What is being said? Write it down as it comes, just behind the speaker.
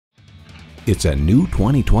It's a new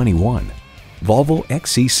 2021 Volvo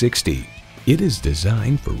XC60. It is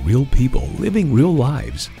designed for real people living real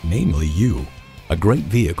lives, namely you. A great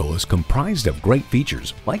vehicle is comprised of great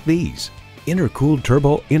features like these: intercooled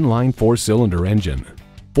turbo inline 4-cylinder engine,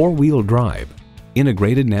 4-wheel drive,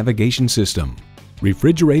 integrated navigation system,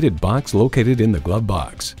 refrigerated box located in the glove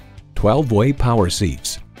box, 12-way power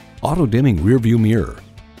seats, auto-dimming rearview mirror,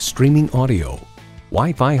 streaming audio,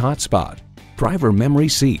 Wi-Fi hotspot, driver memory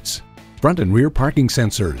seats, front and rear parking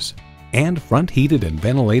sensors, and front heated and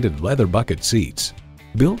ventilated leather bucket seats.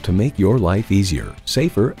 Built to make your life easier,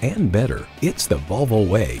 safer, and better, it's the Volvo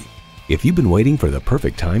way. If you've been waiting for the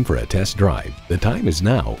perfect time for a test drive, the time is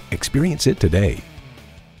now. Experience it today.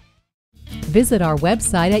 Visit our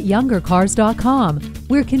website at youngercars.com.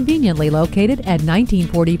 We're conveniently located at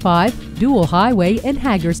 1945 Dual Highway in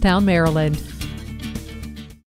Hagerstown, Maryland.